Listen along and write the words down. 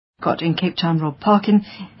got in Cape Town Rob Parkin.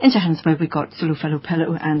 In Johannesburg we've got Zulu Fellow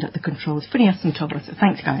Pello, and at the controls Phineas and Toba. So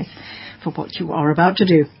thanks guys for what you are about to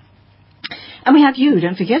do. And we have you,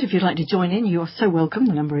 don't forget, if you'd like to join in, you're so welcome.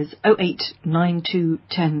 The number is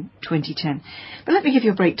 089210 2010. But let me give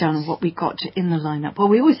you a breakdown of what we've got in the lineup. Well,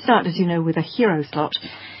 we always start, as you know, with a hero slot.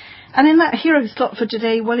 And in that hero slot for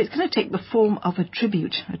today, well, it's going to take the form of a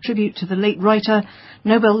tribute to the late writer,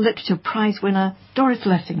 Nobel Literature Prize winner Doris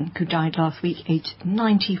Lessing, who died last week, aged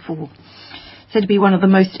 94. Said to be one of the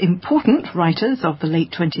most important writers of the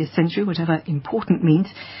late 20th century, whatever important means.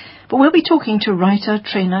 But we'll be talking to writer,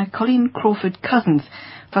 trainer Colleeen Crawford Cousins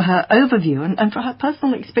for her overview and for her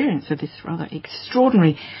personal experience of this rather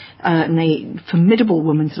extraordinary and a formidable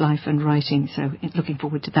woman's life and writing. So looking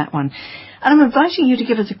forward to that one. And I'm inviting you to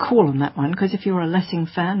give us a call on that one, because if you're a Lessing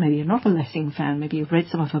fan, maybe you're not a Lessing fan, maybe you've read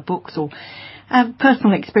some of her books or have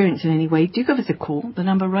personal experience in any way, do give us a call. The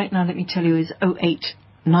number right now, let me tell you, is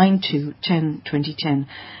 0892 10 2010.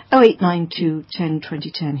 0892 10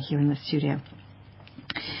 2010 here in the studio.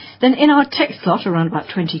 Then in our text slot, around about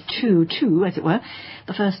 22, as it were,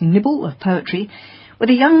 the first nibble of poetry, with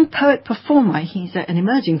a young poet performer. He's an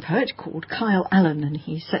emerging poet called Kyle Allen, and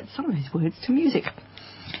he set some of his words to music.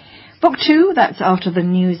 Book 2, that's after the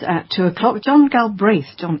news at 2 o'clock. John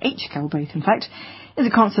H. Galbraith, in fact, is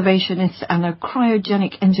a conservationist and a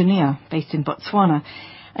cryogenic engineer based in Botswana.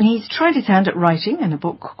 And he's tried his hand at writing in a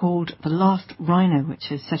book called The Last Rhino,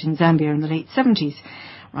 which is set in Zambia in the late 70s.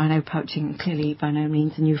 Rhino poaching, clearly by no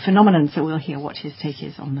means a new phenomenon, so we'll hear what his take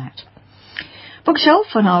is on that.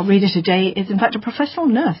 Bookshelf, and our reader today is in fact a professional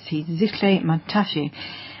nurse. He's Zihle Mantashe.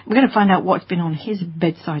 We're going to find out what's been on his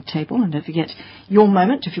bedside table, and don't forget your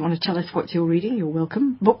moment. If you want to tell us what you're reading, you're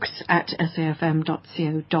welcome.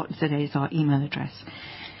 books@safm.co.za is our email address.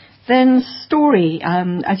 Then story.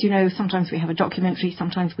 As you know, sometimes we have a documentary,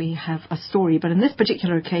 sometimes we have a story, but in this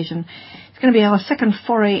particular occasion, it's going to be our second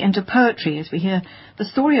foray into poetry as we hear the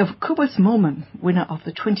story of Cobus Moman, winner of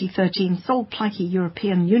the 2013 Sol Plaatje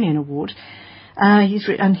European Union Award.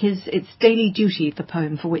 It's Daily Duty, the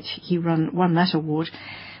poem for which he won that award.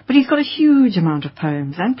 But he's got a huge amount of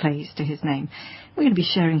poems and plays to his name. We're going to be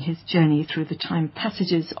sharing his journey through the time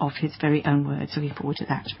passages of his very own words. Looking forward to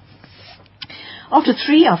that.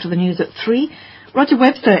 After the news at 3, Roger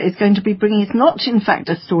Webster is going to be bringing us not, in fact,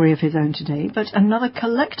 a story of his own today, but another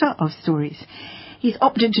collector of stories. He's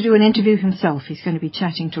opted to do an interview himself. He's going to be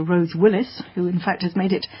chatting to Rose Willis, who, in fact, has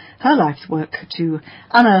made it her life's work to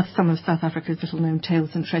unearth some of South Africa's little-known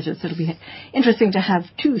tales and treasures. So it'll be interesting to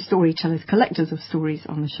have two storytellers, collectors of stories,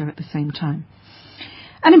 on the show at the same time.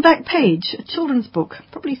 And in Back Page, a children's book,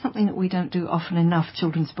 probably something that we don't do often enough,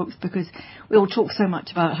 children's books, because we all talk so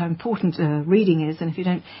much about how important reading is, and if you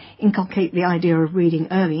don't inculcate the idea of reading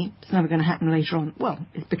early, it's never going to happen later on. Well,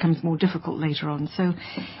 it becomes more difficult later on. So I'm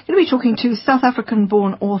going to be talking to South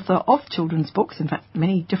African-born author of children's books, in fact,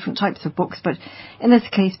 many different types of books, but in this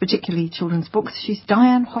case, particularly children's books. She's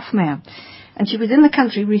Diane Hofmeyer. And she was in the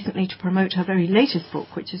country recently to promote her very latest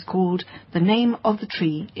book, which is called The Name of the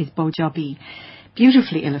Tree is Bojabi.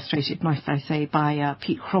 Beautifully illustrated, must I say, by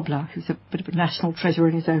Pete Grobler, who's a bit of a national treasure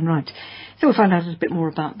in his own right. So we'll find out a bit more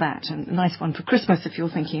about that. And a nice one for Christmas if you're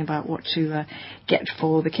thinking about what to get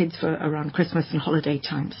for the kids for around Christmas and holiday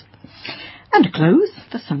times. And to close,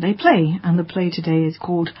 the Sunday play. And the play today is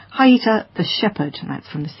called Haita the Shepherd, and that's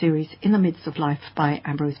from the series In the Midst of Life by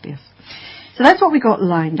Ambrose Bierce. So that's what we got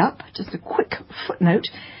lined up. Just a quick footnote.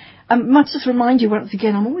 Must just remind you once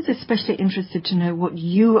again, I'm always especially interested to know what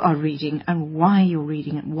you are reading and why you're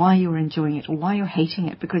reading it, why you're enjoying it, or why you're hating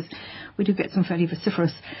it, because we do get some fairly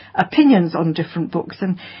vociferous opinions on different books.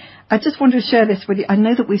 And I just want to share this with you. I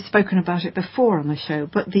know that we've spoken about it before on the show,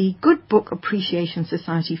 but the Good Book Appreciation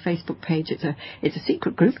Society Facebook page, it's a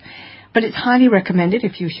secret group, but it's highly recommended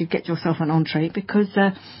if you should get yourself an entree, because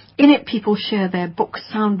in it people share their book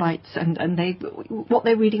sound bites and what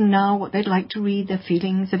they're reading now, what they'd like to read, their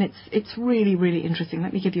feelings, and it's really, really interesting.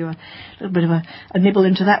 Let me give you a little bit of a nibble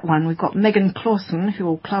into that one. We've got Megan Clausen,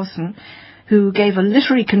 who gave a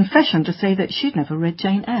literary confession to say that she'd never read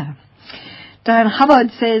Jane Eyre. Diane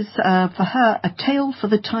Hubbard says for her, A Tale for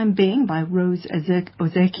the Time Being by Rose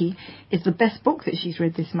Ozeki is the best book that she's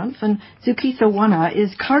read this month. And Zukisa Wana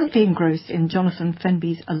is currently engrossed in Jonathan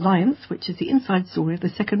Fenby's Alliance, which is the inside story of the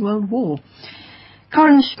Second World War.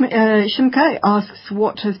 Karen Shimke asks,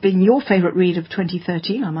 what has been your favourite read of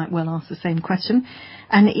 2013? I might well ask the same question.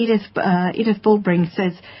 And Edith Bullbring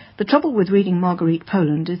says, the trouble with reading Marguerite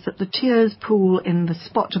Poland is that the tears pool in the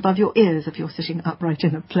spot above your ears if you're sitting upright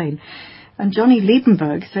in a plane. And Johnny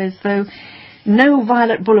Liebenberg says, though, No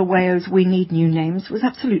Violet Bulawayo's We Need New Names was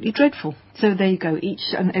absolutely dreadful. So there you go,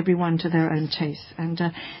 each and every one to their own taste. And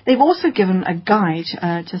they've also given a guide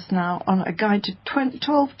just now on a guide to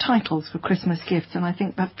 12 titles for Christmas gifts. And I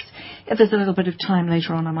think perhaps if there's a little bit of time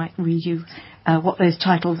later on, I might read you what those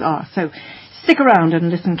titles are. So stick around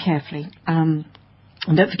and listen carefully. And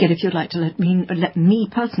don't forget, if you'd like to let me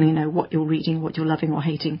personally know what you're reading, what you're loving or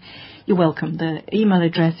hating, you're welcome. The email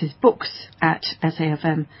address is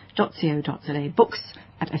books@safm.co.za.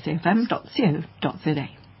 Books@safm.co.za.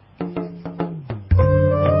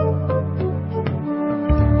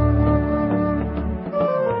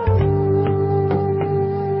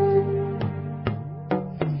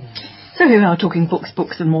 So here we are talking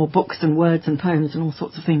books and more books and words and poems and all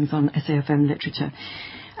sorts of things on SAFM literature.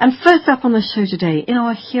 And first up on the show today, in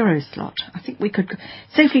our hero slot, I think we could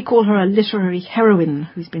safely call her a literary heroine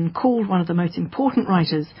who's been called one of the most important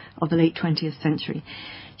writers of the late 20th century.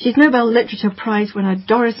 She's Nobel Literature Prize winner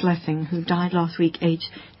Doris Lessing, who died last week aged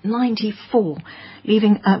 94,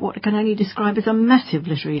 leaving what I can only describe as a massive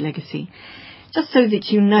literary legacy. Just so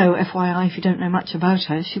that you know, FYI, if you don't know much about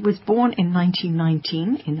her, she was born in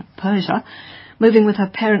 1919 in Persia, moving with her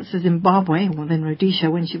parents to Zimbabwe, or then Rhodesia,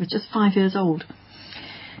 when she was just 5 years old.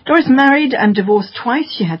 Doris married and divorced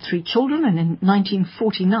twice. She had 3 children, and in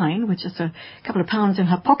 1949, with just a couple of pounds in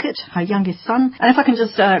her pocket, her youngest son. And if I can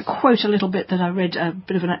just quote a little bit that I read, a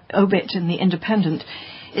bit of an obit in The Independent,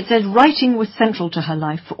 it says, writing was central to her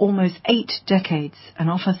life for almost 8 decades, and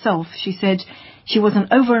of herself she said she was an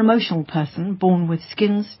over-emotional person born with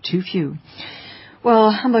skins too few.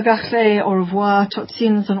 Well, hamburgachle, au revoir,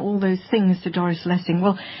 totsins, and all those things to Doris Lessing.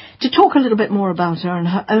 Well, to talk a little bit more about her and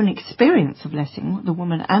her own experience of Lessing, the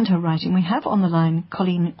woman, and her writing, we have on the line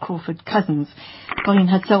Colleen Crawford Cousins. Colleen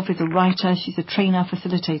herself is a writer, she's a trainer,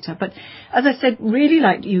 facilitator, but as I said, really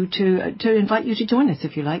like you to invite you to join us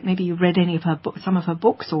if you like. Maybe you've read any of her books, some of her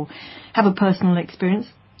books, or have a personal experience.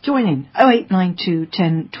 Join in. 0892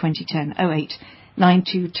 10 2010.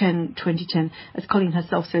 0892 10 2010. As Colleen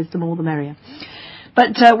herself says, the more the merrier.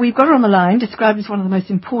 But we've got her on the line, described as one of the most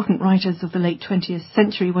important writers of the late 20th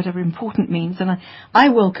century, whatever important means. And I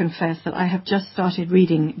will confess that I have just started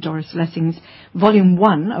reading Doris Lessing's Volume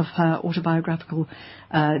 1 of her autobiographical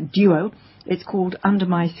duo. It's called Under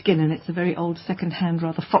My Skin, and it's a very old second-hand,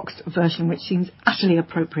 rather foxed version, which seems utterly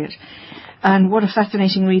appropriate. And what a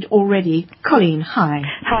fascinating read already. Colleen, hi.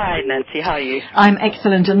 Hi, Nancy. How are you? I'm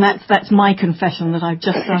excellent, and that's my confession, that I've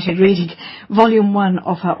just started reading Volume 1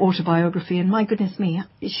 of her autobiography, and my goodness me,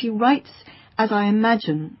 she writes as I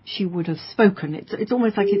imagine she would have spoken. It's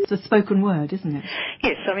almost like it's the spoken word, isn't it?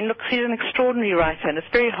 Yes, I mean, look, she's an extraordinary writer, and it's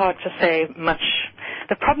very hard to say much.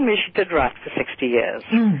 The problem is she did write for 60 years.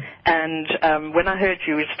 And when I heard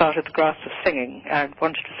you started The Grass of Singing, I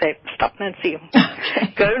wanted to say, stop, Nancy. Okay.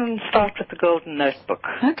 Go and start with The Golden Notebook.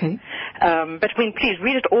 Okay. But I mean, please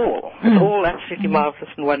read it all. It's all absolutely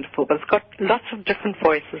marvelous and wonderful, but it's got lots of different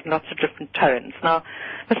voices and lots of different tones. Now,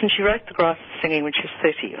 listen, she wrote The Grass of Singing when she was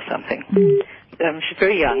 30 or something. She's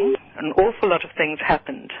very young. An awful lot of things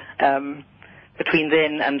happened between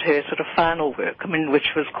then and her sort of final work, I mean,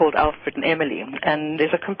 which was called Alfred and Emily, and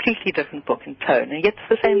there's a completely different book in tone, and yet it's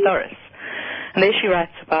the same Doris. And there she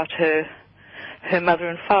writes about her mother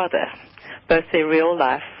and father, both their real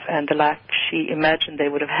life and the life she imagined they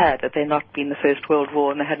would have had had there not been the First World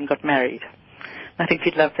War and they hadn't got married. And I think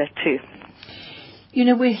you'd love that too. You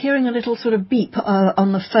know, we're hearing a little sort of beep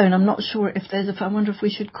on the phone. I'm not sure if there's I wonder if we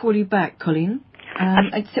should call you back, Colleen.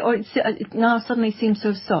 It now suddenly seems to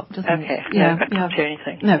have stopped, doesn't it? Okay. Yeah, I can't hear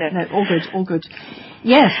anything. No, all good.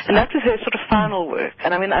 Yes. And that was her sort of final work.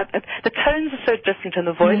 And I mean, the tones are so different and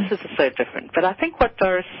the voices are so different. But I think what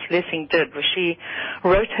Doris Lessing did was she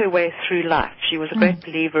wrote her way through life. She was a great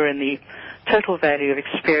believer in the total value of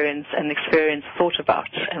experience, and experience thought about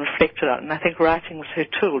and reflected on. And I think writing was her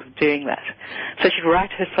tool of doing that. So she'd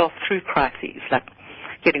write herself through crises, like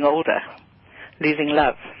getting older, losing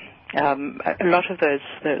love. A lot of those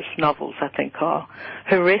novels, I think, are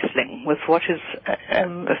her wrestling with what is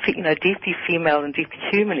a deeply female and deeply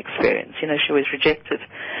human experience. You know, she was rejected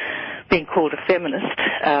being called a feminist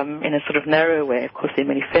in a sort of narrow way. Of course, there are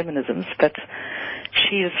many feminisms, but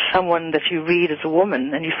she is someone that you read as a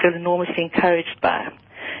woman and you feel enormously encouraged by.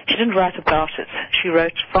 She didn't write about it. She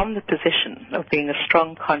wrote from the position of being a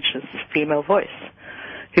strong, conscious female voice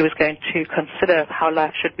who was going to consider how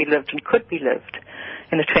life should be lived and could be lived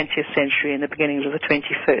in the 20th century and the beginnings of the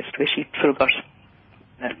 21st, where she sort of got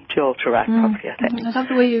too old to write properly, I think. I love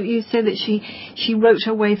the way you say that she wrote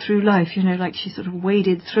her way through life, like she sort of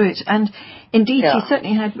waded through it. And indeed, she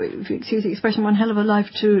certainly had, if you excuse the expression, one hell of a life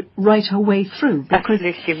to write her way through. Because,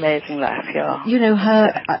 absolutely amazing life,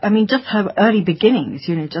 just her early beginnings,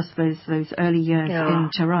 just those early years in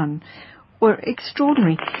Tehran were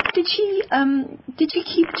extraordinary. Did she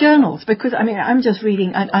keep journals? Because, I'm just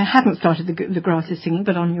reading, I haven't started The Grass is Singing,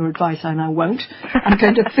 but on your advice I now won't. I'm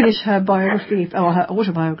going to finish her biography, or her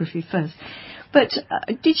autobiography first. But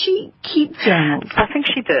did she keep journals? I think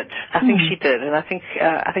she did. I think she did, and I think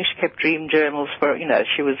she kept dream journals for.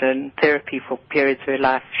 She was in therapy for periods of her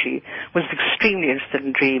life. She was extremely interested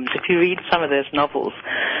in dreams. If you read some of those novels,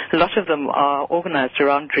 a lot of them are organized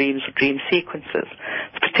around dreams or dream sequences.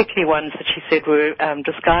 Particularly ones that she said were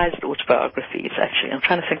disguised autobiographies. Actually, I'm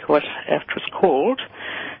trying to think of what it was called.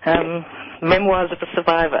 Memoirs of a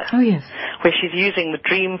Survivor. Oh yes. Where she's using the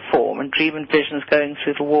dream form and dream and visions going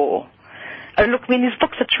through the war. Oh, look, these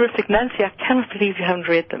books are terrific. Nancy, I cannot believe you haven't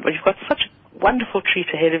read them, but you've got such a wonderful treat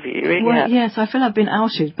ahead of you. You really have. Yes, I feel I've been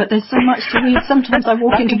outed, but there's so much to read. Sometimes I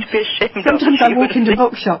walk into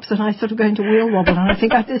bookshops and I sort of go into wheel wobble, and I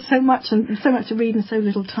think there's so much to read in so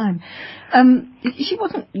little time. She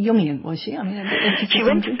wasn't Jungian, was she? She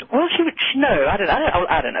went. No, I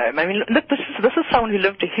don't know. Look, this is someone who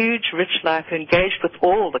lived a huge, rich life, who engaged with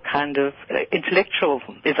all the kind of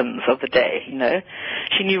intellectualisms of the day.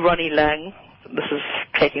 She knew Ronnie Lang. This is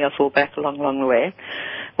taking us all back a long, long way,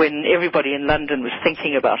 when everybody in London was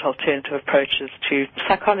thinking about alternative approaches to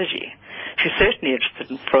psychology. She was certainly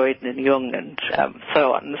interested in Freud and Jung and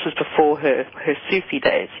so on. This was before her Sufi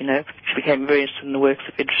days, She became very interested in the works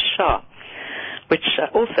of Idris Shah, which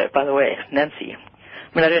also, by the way, Nancy,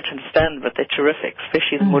 I don't understand, but they're terrific,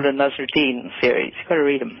 especially the Mullah Nasruddin series. You've got to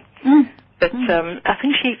read them. But I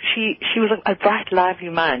think she was a bright, lively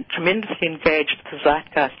mind, tremendously engaged with the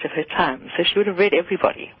zeitgeist of her time. So she would have read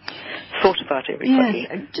everybody, thought about everybody.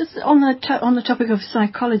 Yes, just on the topic of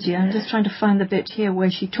psychology, I'm just trying to find the bit here where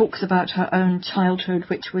she talks about her own childhood,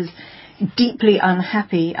 which was deeply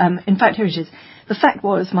unhappy. In fact, here it is. The fact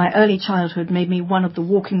was, my early childhood made me one of the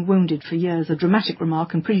walking wounded for years, a dramatic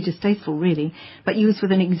remark and pretty distasteful really, but used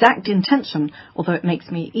with an exact intention, although it makes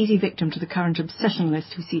me easy victim to the current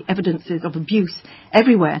obsessionalists who see evidences of abuse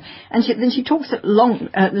everywhere. And then she talks at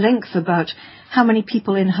length about how many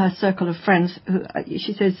people in her circle of friends,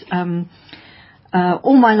 she says,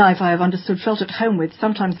 all my life I have understood, felt at home with,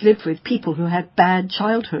 sometimes lived with people who had bad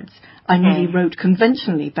childhoods. I nearly wrote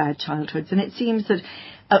conventionally bad childhoods, and it seems that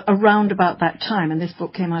around about that time, and this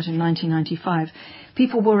book came out in 1995,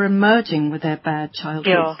 people were emerging with their bad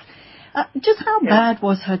childhoods. Just how bad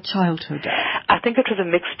was her childhood? I think it was a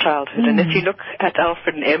mixed childhood, and if you look at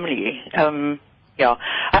Alfred and Emily,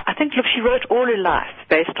 I think, look, she wrote all her life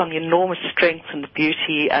based on the enormous strength and the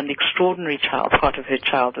beauty and the extraordinary part of her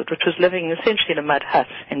childhood, which was living essentially in a mud hut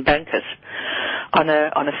in Bankers on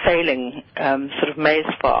a failing sort of maize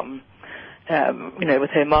farm, with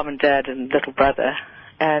her mom and dad and little brother.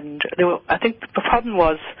 And I think the problem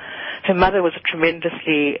was her mother was a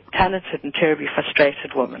tremendously talented and terribly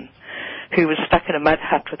frustrated woman who was stuck in a mud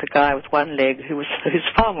hut with a guy with one leg whose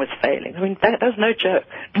farm was failing. That was no joke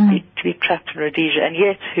to be trapped in Rhodesia, and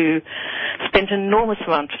yet who spent an enormous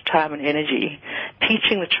amount of time and energy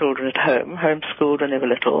teaching the children at home, homeschooled when they were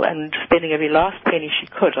little, and spending every last penny she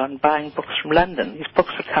could on buying books from London. These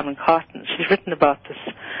books would come in cartons. She's written about this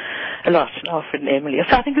a lot, Alfred and Emily.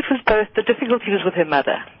 So I think it was both. The difficulty was with her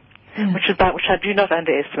mother, which I do not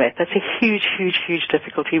underestimate. That's a huge, huge, huge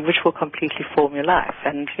difficulty which will completely form your life.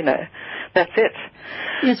 And, that's it.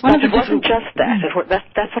 Yes, but it wasn't just that.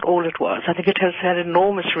 That's not all it was. I think it has had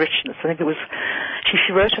enormous richness. I think it was,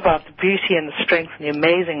 she wrote about the beauty and the strength and the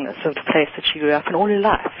amazingness of the place that she grew up in all her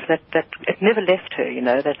life. That it never left her,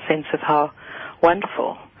 that sense of how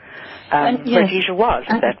wonderful Rhodesia was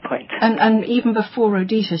at that point. And even before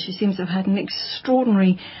Rhodesia, she seems to have had an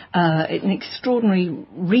extraordinary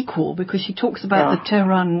recall, because she talks about the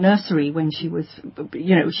Tehran nursery when she was,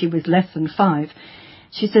 she was less than 5.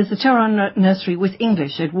 She says the Tehran nursery was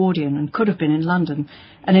English, Edwardian, and could have been in London.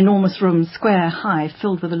 An enormous room, square high,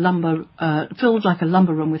 filled like a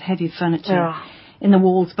lumber room with heavy furniture. Yeah. In the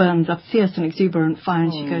walls burns a fierce and exuberant fire,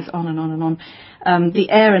 and she goes on and on and on. The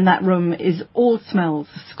air in that room is all smells: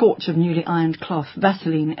 scorch of newly ironed cloth,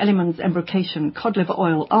 Vaseline, Elliman's embrocation, cod liver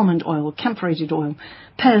oil, almond oil, camphorated oil,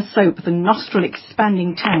 pear soap, the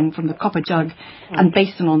nostril-expanding tang from the copper jug and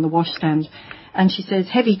basin on the washstand. And she says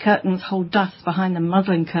heavy curtains hold dust behind the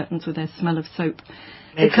muslin curtains with their smell of soap.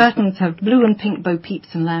 The curtains have blue and pink bo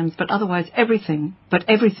peeps and lambs, but otherwise everything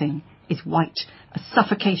is white, a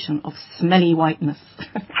suffocation of smelly whiteness.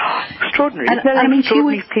 Extraordinary. And, Isn't that an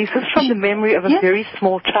extraordinary piece? This is from the memory of a very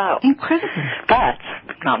small child. Incredible. But,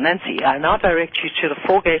 now, Nancy, I now direct you to The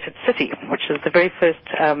Four-Gated City, which is the very first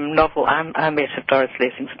novel I met of Doris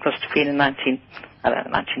Lessing's. It must have been in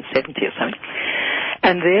 1970 or something.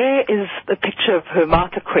 And there is a picture of her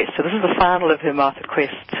Martha Quest. So this is the final of her Martha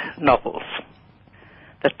Quest novels.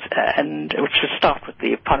 And which will start with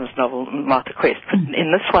the eponymous novel Martha Quest. But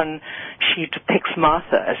in this one, she depicts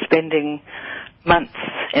Martha as spending months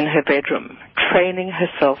in her bedroom, training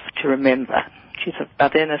herself to remember. She's by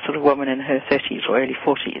then a sort of woman in her 30s or early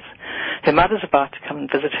 40s. Her mother's about to come and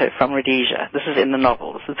visit her from Rhodesia. This is in the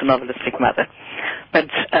novel. This is the novelistic mother. But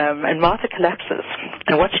and Martha collapses.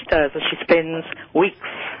 And what she does is she spends weeks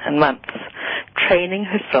and months training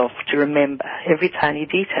herself to remember every tiny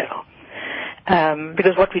detail.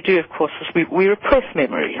 Because what we do, of course, is we repress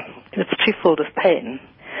memory. It's too full of pain.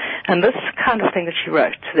 And this kind of thing that she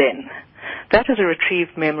wrote then, that is a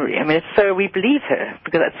retrieved memory. I mean, it's so we believe her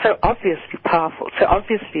because it's so obviously powerful, so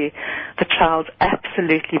obviously the child's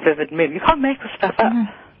absolutely vivid memory. You can't make this stuff up.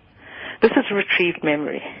 This is a retrieved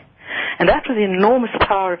memory. And that was the enormous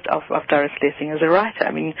power of Doris Lessing as a writer.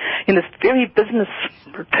 I mean, in this very business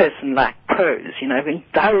person-like prose, being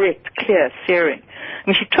direct, clear, searing. I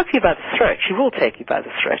mean, she took you by the throat. She will take you by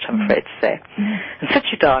the throat, I'm afraid to say, and sit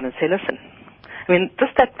you down and say, listen. I mean,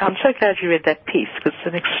 I'm so glad you read that piece because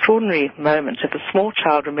it's an extraordinary moment of a small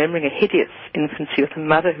child remembering a hideous infancy with a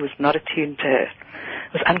mother who was not attuned to her,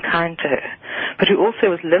 was unkind to her, but who also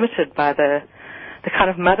was limited by the kind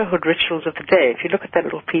of motherhood rituals of the day. If you look at that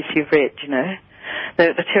little piece you've read,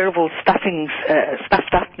 the terrible stuffed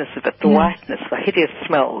upness of it, the whiteness, the hideous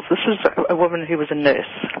smells. This was a woman who was a nurse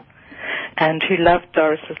and who loved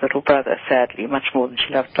Doris's little brother, sadly, much more than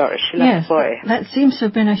she loved Doris. She loved the boy. That seems to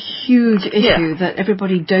have been a huge issue, that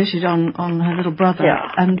everybody doted on her little brother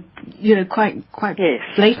and, quite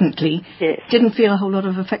blatantly didn't feel a whole lot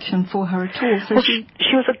of affection for her at all. So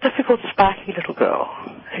she was a difficult, spiky little girl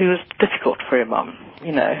who was difficult for her mum. I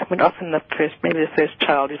mean, often the first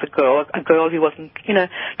child is a girl who wasn't,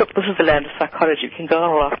 look, this is the land of psychology. You can go on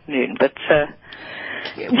all afternoon, but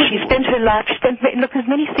she spent her life, look, there's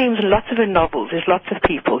many themes in lots of her novels. There's lots of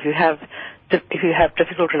people who have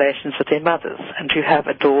difficult relations with their mothers and who have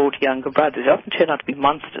adored younger brothers. They often turn out to be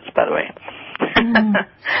monsters, by the way.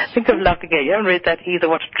 Think of Love Again. You haven't read that either.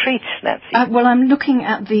 What a treat, Nancy. Well, I'm looking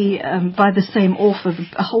at by the same author,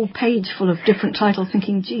 a whole page full of different titles,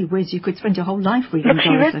 thinking, gee whiz, you could spend your whole life reading. Look,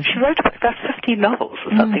 she wrote about 50 novels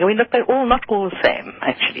or something. I mean, look, they're not all the same,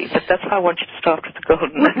 actually, but that's how I want you to start with the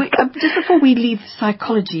Golden. Just before we leave the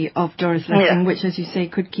psychology of Doris Lessing, which, as you say,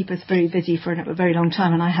 could keep us very busy for a very long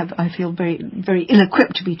time, and I feel very, very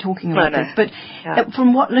ill-equipped to be talking about this, but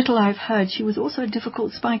from what little I've heard, she was also a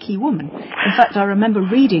difficult, spiky woman. In fact, I remember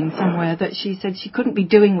reading somewhere that she said she couldn't be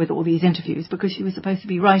doing with all these interviews because she was supposed to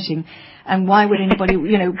be writing, and why would anybody,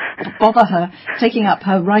 bother her taking up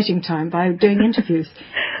her writing time by doing interviews?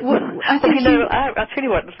 I'll tell you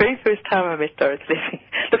what, the very first time I met Doris Lessing,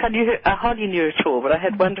 look, I hardly knew her at all, but I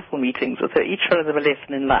had wonderful meetings with her, each one of them a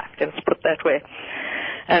lesson in life, let's put it that way.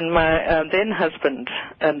 And my then husband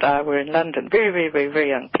and I were in London, very, very, very, very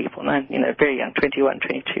young people, very young, 21,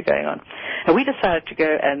 22 going on. And we decided to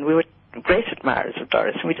go, and we were great admirers of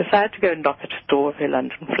Doris, and we decided to go and knock at the door of her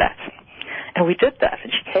London flat. And we did that,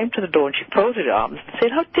 and she came to the door and she folded her arms and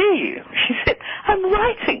said, how dare you? She said, I'm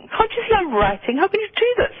writing. Can't you see I'm writing? How can you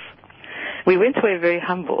do this? We went away very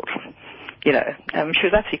humbled. She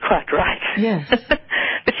was actually quite right. Yes.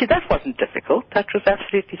 But that wasn't difficult. That was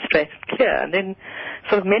absolutely straight and clear. And then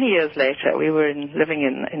sort of many years later, we were living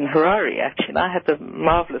in Harare, actually, and I had the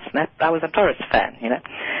marvelous, I was a Doris fan,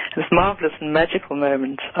 this marvelous and magical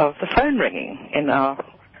moment of the phone ringing in our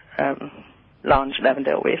lounge in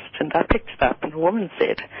Avondale West, and I picked it up, and a woman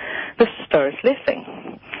said, this is Doris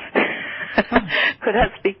Lessing. Could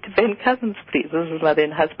I speak to Ben Cousins, please? This was my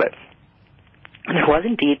then husband. And it was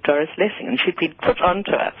indeed Doris Lessing, and she'd been put on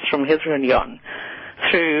to us from Hezra and Yon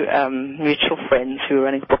through mutual friends who were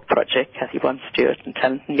running a book project, Kathy Bond Stewart and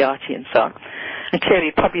Talent and Yati and so on. And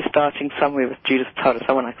clearly probably starting somewhere with Judith Todd or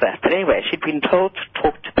someone like that. But anyway, she'd been told to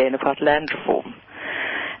talk to Ben about land reform.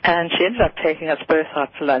 And she ended up taking us both out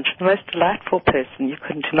to lunch. The most delightful person you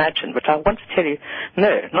couldn't imagine. But I want to tell you,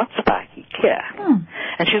 no, not spiky, clear.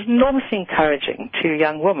 And she was enormously encouraging to a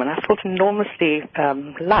young woman. I felt enormously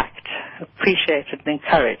liked, appreciated, and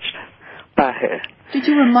encouraged by her. Did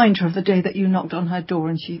you remind her of the day that you knocked on her door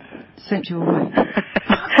and she sent you away?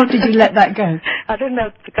 Or did you let that go? I didn't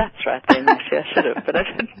have the guts right then, actually. I should have, but I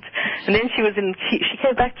didn't. And then she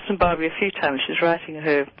came back to Zimbabwe a few times. She was writing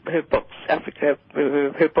her books,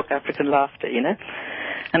 her book African Laughter, you know.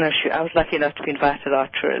 And I was lucky enough to be invited out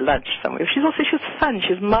to a lunch somewhere. She was fun.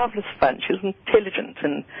 She was marvelous fun. She was intelligent,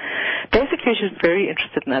 and basically she was very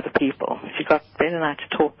interested in other people. She got Ben and I to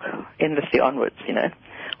talk endlessly onwards, you know,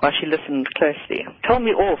 while she listened closely. Told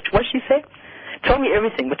me all. What did she say? Tell me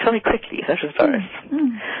everything, but tell me quickly. That was Doris.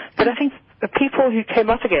 But I think the people who came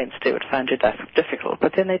up against her would find it difficult,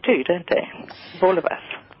 but then they do, don't they? All of us.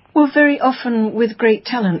 Well, very often with great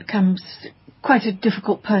talent comes quite a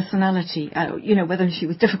difficult personality. You know, whether she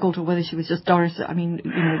was difficult or whether she was just Doris. I mean, you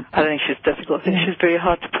know. I don't think she was difficult. I think she was very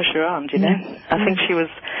hard to push around, you know. I think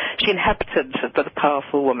she inhabited a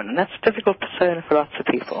powerful woman, and that's a difficult persona for lots of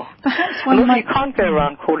people. Perhaps you can't go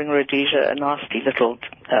around calling Rhodesia a nasty little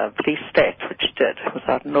police state, which she did,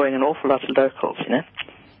 without annoying an awful lot of locals, you know.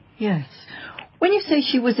 Yes. When you say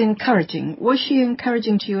she was was she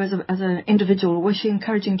encouraging to you as an individual, or was she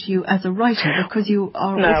encouraging to you as a writer? Because you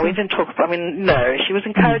are... No, we didn't talk about... no, she was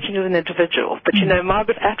encouraging as an individual. But, you know,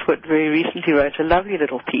 Margaret Atwood very recently wrote a lovely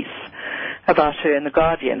little piece about her in The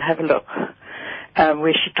Guardian. Have a look.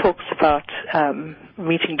 Where she talks about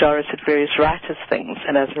meeting Doris at various writers' things,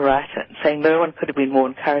 and as a writer, and saying no one could have been more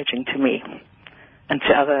encouraging to me and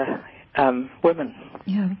to other women.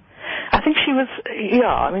 Yeah. I think she was, you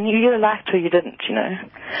either liked her or you didn't, you know.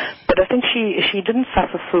 But I think she didn't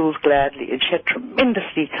suffer fools gladly, and she had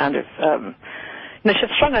tremendously kind of, she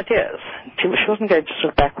had strong ideas. She wasn't going to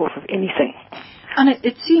sort of back off of anything. And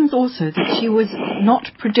it seems also that she was not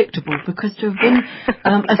predictable, because to have been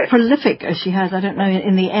as prolific as she has, I don't know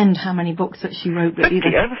in the end how many books that she wrote. But 50,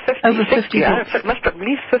 over 50 books. It must be at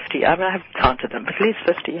least 50. I haven't counted them, but at least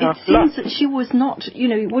 50. It seems that she was not, you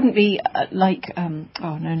know, it wouldn't be like,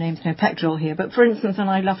 no names, no pectoral here, but for instance, and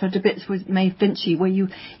I love her to bits, was Maeve Binchy, where you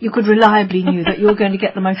could reliably knew that you were going to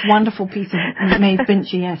get the most wonderful piece of Maeve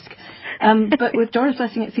Binchy-esque. But with Doris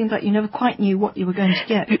Lessing, it seems like you never quite knew what you were going to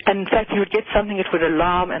get. And in fact, you would get something that would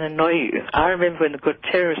alarm and annoy you. I remember when The Good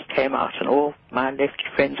Terrorist came out, and all my lefty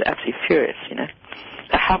friends were absolutely furious, you know.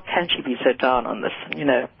 How can she be so down on this? You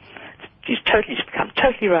know, she's become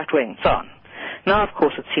totally right-wing, so on. Now, of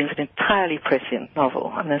course, it seems an entirely prescient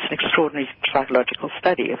novel. I mean, it's an extraordinary psychological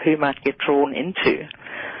study of who might get drawn into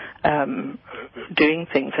doing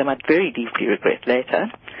things they might very deeply regret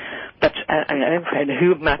later. But, and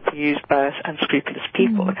who might be used by unscrupulous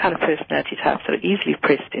people, the kind of personality types that are easily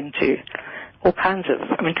pressed into all kinds of...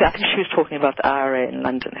 I think she was talking about the IRA in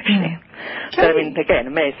London, actually. So, again,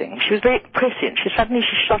 amazing. She was very prescient. She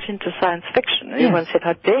shot into science fiction, and everyone said,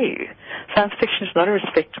 how dare you? Science fiction is not a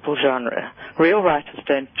respectable genre. Real writers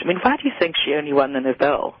don't... why do you think she only won the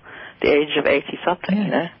Nobel at the age of 80-something, you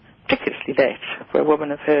know? Ridiculously late for a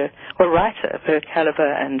woman of her... or a writer of her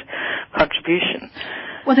caliber and contribution.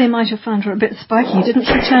 Well, they might have found her a bit spiky. Didn't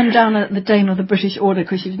she turn down the Dame of the British Order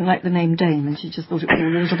because she didn't like the name Dame, and she just thought it was a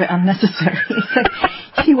little bit unnecessary?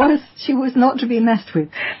 So she was not to be messed with.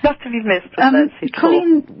 Not to be messed with,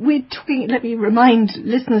 Colleen, we're talking, let me remind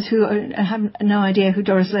listeners who have no idea who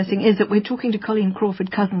Doris Lessing is, that we're talking to Colleen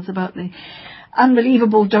Crawford Cousins about the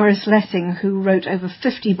unbelievable Doris Lessing, who wrote over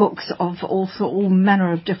 50 books of all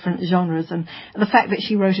manner of different genres, and the fact that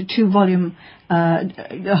she wrote a 2-volume,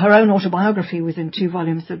 her own autobiography within 2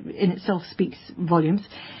 volumes, in itself speaks volumes.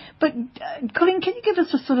 But, Colleen, can you give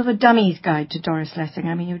us a sort of a dummy's guide to Doris Lessing?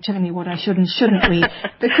 I mean, you're telling me what I should and shouldn't read,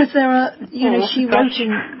 because there are, she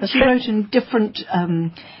wrote in different,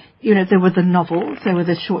 there were the novels, there were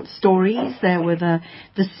the short stories, there were the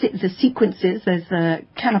sequences. There's the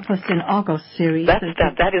Canopus in Argos series.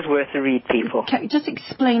 That is worth a read, people. Just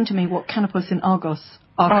explain to me what Canopus in Argos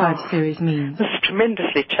archive series means. This is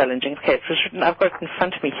tremendously challenging. Okay, it was written, I've got it in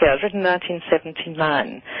front of me here. It was written in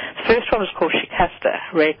 1979. The first one was called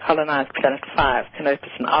Shikasta, Ray Colonized Planet 5, Canopus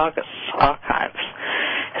in Argos archives.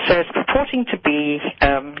 So it's purporting to be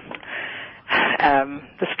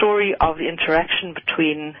the story of the interaction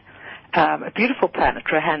between a beautiful planet,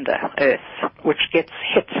 Rohanda, Earth, which gets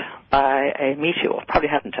hit by a meteor, probably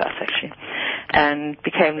happened to us actually, and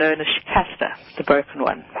became known as Shikasta, the broken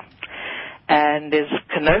one. And there's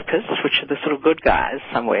Canopus, which are the sort of good guys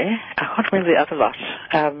somewhere. I can't remember the other lot.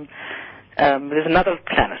 There's another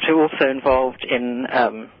planet who are also involved in,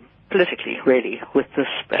 politically, really, with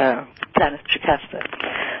this planet Shikasta.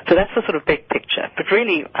 So that's the sort of big picture. But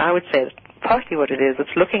really, I would say that partly what it is, it's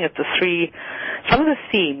looking at some of the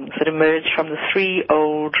themes that emerge from the 3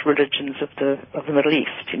 old religions of the Middle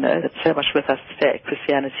East, that's so much with us today,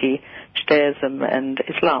 Christianity, Judaism, and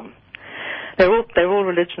Islam. they're all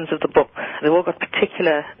religions of the book. They've all got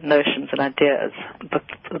particular notions and ideas.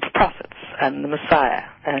 The prophets and the Messiah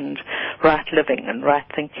and right living and right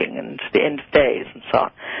thinking and the end of days and so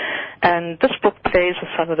on. And this book plays with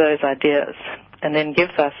some of those ideas and then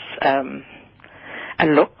gives us a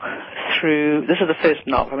look through, this is the first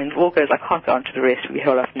novel. I mean, it all goes, I can't go on to the rest of the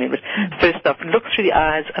whole afternoon, but first off, look through the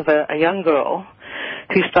eyes of a young girl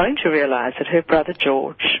who's starting to realize that her brother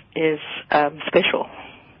George is special.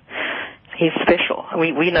 He's special.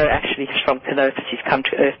 We know actually he's from Canopus. He's come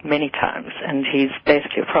to Earth many times, and he's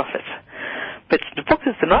basically a prophet. But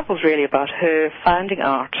the novel's really about her finding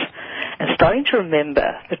out and starting to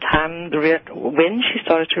remember the time when she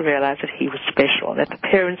started to realize that he was special, and that the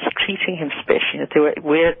parents were treating him special, that there were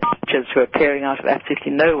weird teachers who were appearing out of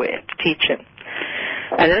absolutely nowhere to teach him.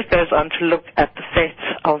 And then it goes on to look at the fate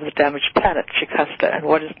of the damaged planet, Shikasta, and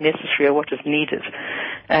what is necessary or what is needed.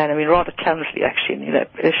 And I mean, rather clumsily, actually,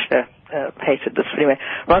 Ishla hated this. Anyway,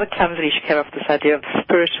 rather clumsily, she came up with this idea of the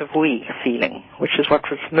spirit of we feeling, which is what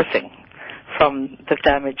was missing from the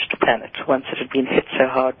damaged planet once it had been hit so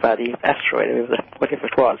hard by the asteroid or whatever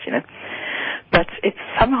it was, But it's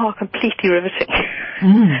somehow completely riveting.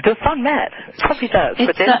 It was sound mad. It probably does.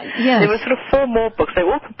 But then there were sort of 4 more books. They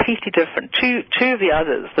were all completely different. Two of the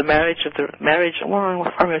others, the marriage of the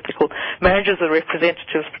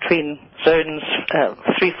representatives between zones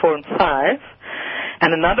 3, 4, and 5.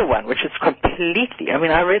 And another one, which is completely,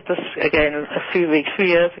 I read this again a few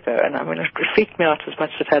years ago, and it freaked me out as much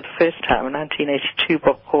as it had the first time, a 1982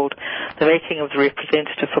 book called The Making of the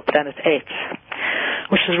Representative for Planet 8,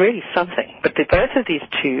 which is really something. But both of these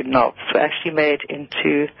 2 novels were actually made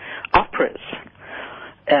into operas.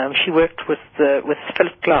 She worked with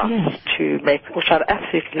Philip Glass to make, which I'd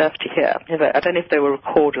absolutely love to hear. I don't know if they were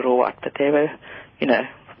recorded or what, but they were,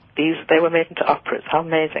 they were made into operas. How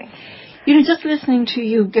amazing. Just listening to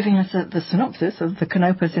you giving us the synopsis of the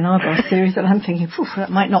Canopus in Argos series, and I'm thinking,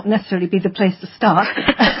 that might not necessarily be the place to start.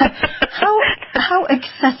 How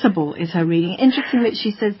accessible is her reading? Interesting that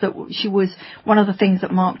she says that she was, one of the things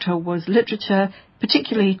that marked her was literature,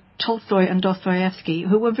 particularly Tolstoy and Dostoevsky,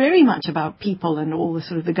 who were very much about people and all the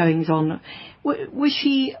sort of the goings on. Would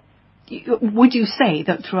you say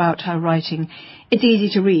that throughout her writing, it's easy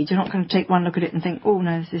to read? You're not going to take one look at it and think, oh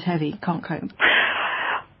no, this is heavy, can't cope.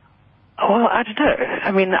 Well, I don't know.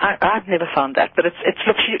 I've never found that, but look,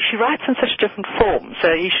 she writes in such different forms.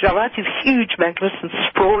 So she writes these huge, magnificent,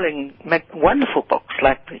 sprawling, wonderful books,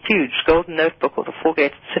 like the huge Golden Notebook or The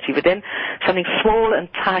Four-Gated City, but then something small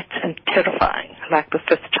and tight and terrifying, like The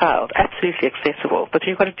Fifth Child, absolutely accessible. But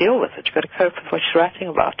you've got to deal with it. You've got to cope with what she's writing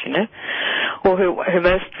about, Or her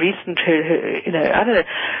most recent, I don't know.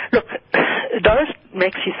 Look, Doris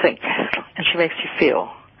makes you think, and she makes you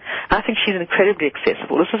feel. I think she's incredibly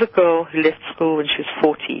accessible. This is a girl who left school when she was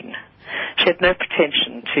 14. She had no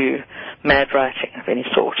pretension to mad writing of any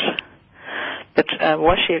sort. But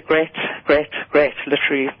was she a great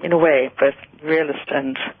literary, in a way, both realist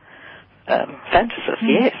and fantasist?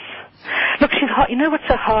 Yes. Look, she's hard. What's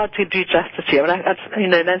so hard to do justice to?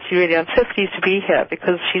 Nancy, really, I'm so pleased to be here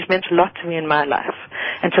because she's meant a lot to me in my life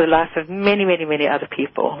and to the life of many, many, many other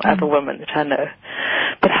people, other women that I know.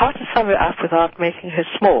 But how to sum her up without making her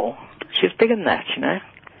small? She's bigger than that,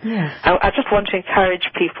 Yes. I just want to encourage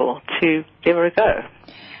people to give her a go.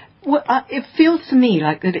 Well, it feels to me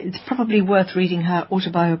like that it's probably worth reading her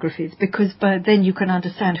autobiographies because then you can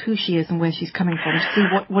understand who she is and where she's coming from to see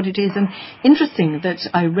what it is. And interesting that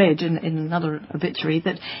I read in another obituary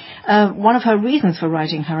that one of her reasons for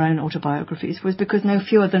writing her own autobiographies was because no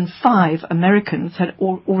fewer than 5 Americans had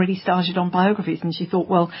already started on biographies, and she thought,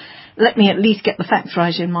 well, let me at least get the facts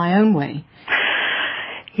right in my own way.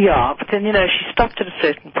 Yeah, but then, she stopped at a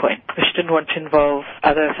certain point because she didn't want to involve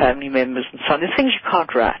other family members and so on. There's things you can't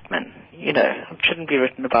write, man. It shouldn't be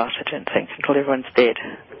written about, I don't think, until everyone's dead.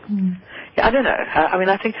 Yeah, I don't know.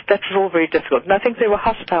 I think that was all very difficult. And I think there were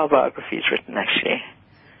hostile biographies written, actually.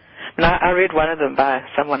 I read one of them by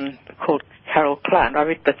someone called Carol Klein. I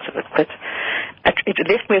read bits of it, but it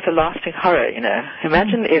left me with a lasting horror,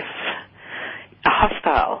 Imagine if a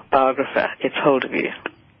hostile biographer gets hold of you.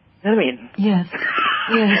 You know what I mean? Yes.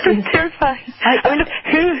 It's terrifying. Look,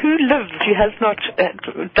 who lives who has not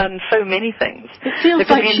done so many things? It feels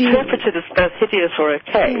like she interpreted as both hideous or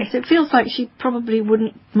okay. Yes, it feels like she probably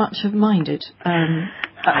wouldn't much have minded.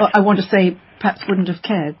 I want to say perhaps wouldn't have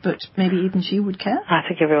cared, but maybe even she would care. I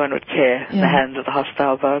think everyone would care in the hands of the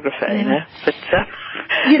hostile biographer, But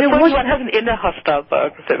one has an inner hostile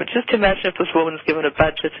biographer. But just imagine if this woman's given a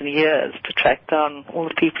budget and years to track down all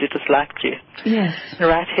the people who disliked you. Yes. And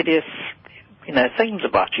write hideous, things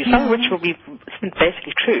about you, some of which will be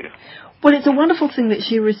basically true. Well, it's a wonderful thing that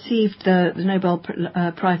she received the Nobel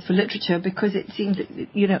Prize for Literature, because it seems that,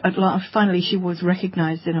 you know, at last, finally, she was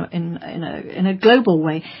recognised in a global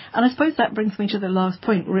way. And I suppose that brings me to the last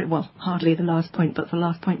point. Well, hardly the last point, but the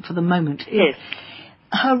last point for the moment. Yes.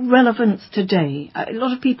 Her relevance today. A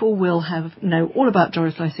lot of people will know all about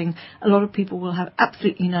Doris Lessing. A lot of people will have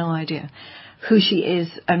absolutely no idea who she is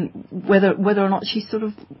and whether or not she's sort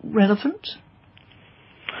of relevant.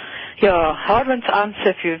 Yeah, hard one to answer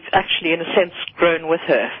if you've actually, in a sense, grown with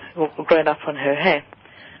her or grown up on her. Hey,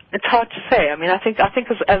 it's hard to say. I mean, I think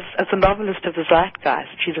as a novelist of the zeitgeist,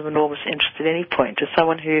 she's of enormous interest at any point. As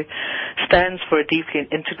someone who stands for a deeply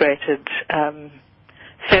integrated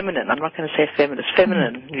feminine, I'm not going to say feminist,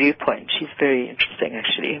 feminine viewpoint. She's very interesting,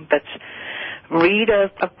 actually. But read her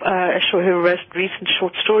recent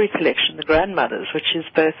short story collection, The Grandmothers, which is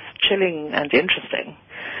both chilling and interesting.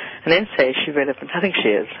 And then say, is she relevant? I think she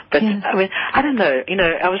is. But, I mean, I don't know. You know,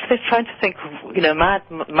 I was trying to think, you know,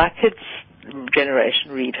 my kids'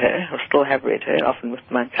 generation read her, or still have read her, often with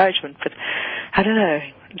my encouragement. But I don't know.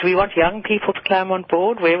 Do we want young people to climb on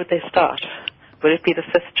board? Where would they start? Would it be The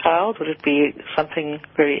Fifth Child? Would it be something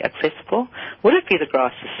very accessible? Would it be The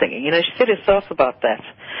Grass is Singing? You know, she said herself about that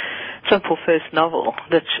simple first novel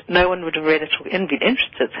that no one would have read it or been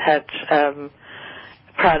interested had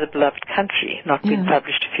Proud of the Beloved Country not been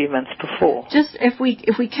published a few months before. Just if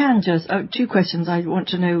we can, two questions. I want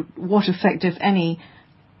to know what effect, if any,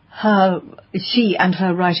 she and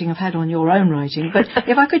her writing have had on your own writing. But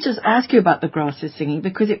if I could just ask you about The Grass is Singing,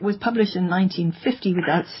 because it was published in 1950 with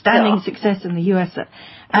outstanding success in the US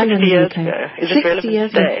and in the UK. Ago. Is it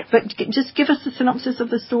relevant today? But just give us a synopsis of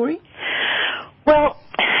the story. Well,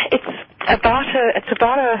 it's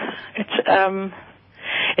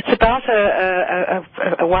about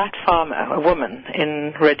a white farmer, a woman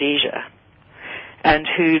in Rhodesia, and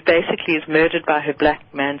who basically is murdered by her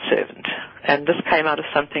black manservant. And this came out of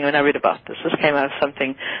something, when I read about this, came out of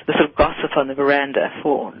something, the sort of gossip on the veranda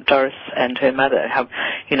for Doris and her mother, how,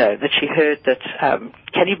 you know, that she heard that,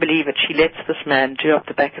 can you believe it, she lets this man do up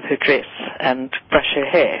the back of her dress and brush her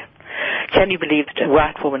hair. Can you believe that a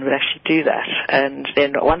white woman would actually do that? And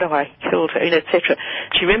then I wonder why he killed her, you know, etc.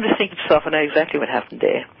 She remembers thinking to herself, I know exactly what happened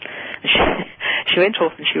there. And she went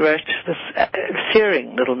off and she wrote this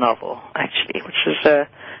searing little novel, actually, which was a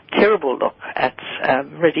terrible look at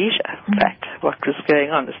Rhodesia, in fact, what was going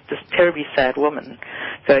on. This terribly sad woman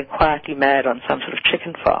going quietly mad on some sort of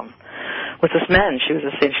chicken farm with this man she was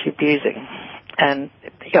essentially abusing. And,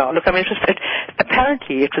 yeah, look, I mean,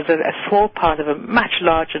 apparently it was a small part of a much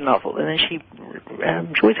larger novel, and then she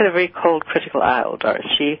always had a very cold, critical eye, old Doris.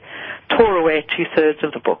 She tore away 2/3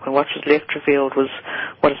 of the book, and what was left revealed was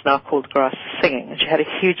what is now called Grass Singing, and she had a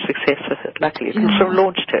huge success with it, luckily. It sort of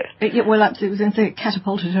launched her. Well, absolutely. I was going to say it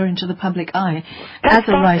catapulted her into the public eye as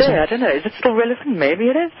a writer. There. I don't know. Is it still relevant? Maybe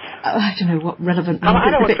it is. I don't know what relevant means. I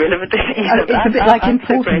know what's relevant. It's a bit like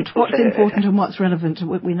important. What's important and what's relevant?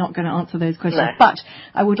 We're not going to answer those questions. No. But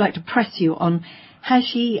I would like to press you on, has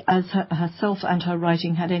she, as herself and her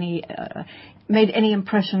writing, had any made any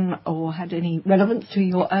impression or had any relevance to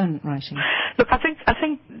your own writing? Look, I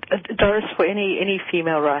think Doris, for any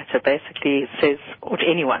female writer, basically says, or to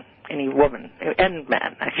anyone, any woman and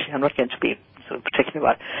man, actually, I'm not going to be sort of particular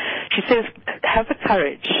about it. She says, have the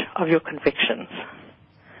courage of your convictions.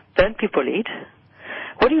 Don't be bullied.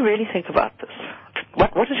 What do you really think about this?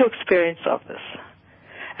 What is your experience of this?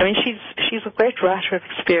 I mean, she's a great writer of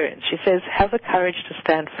experience. She says, have the courage to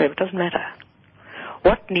stand firm. It doesn't matter.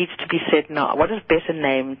 What needs to be said now? What is better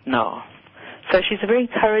named now? So she's a very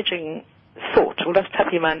encouraging thought. Well, that's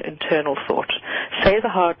totally my internal thought. Say the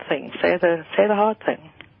hard thing. Say the hard thing.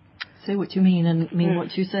 Say what you mean and mean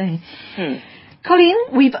what you say. Colleen,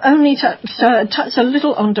 we've only touched a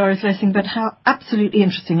little on Doris Lessing, but how absolutely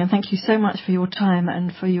interesting, and thank you so much for your time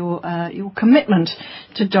and for your commitment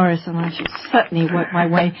to Doris, and I should certainly work my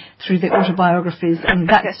way through the autobiographies, and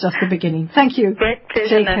that's just the beginning. Thank you. Great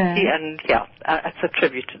pleasure, Nancy, and yeah, it's a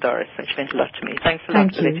tribute to Doris, and she meant a lot to me. Thanks a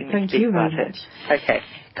lot for letting me speak about it. Okay.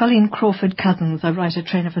 Colleen Crawford Cousins, a writer,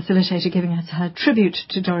 trainer, facilitator, giving us her tribute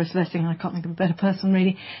to Doris Lessing. I can't think of a better person,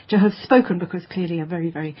 really, to have spoken, because clearly a very,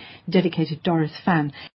 very dedicated Doris fan.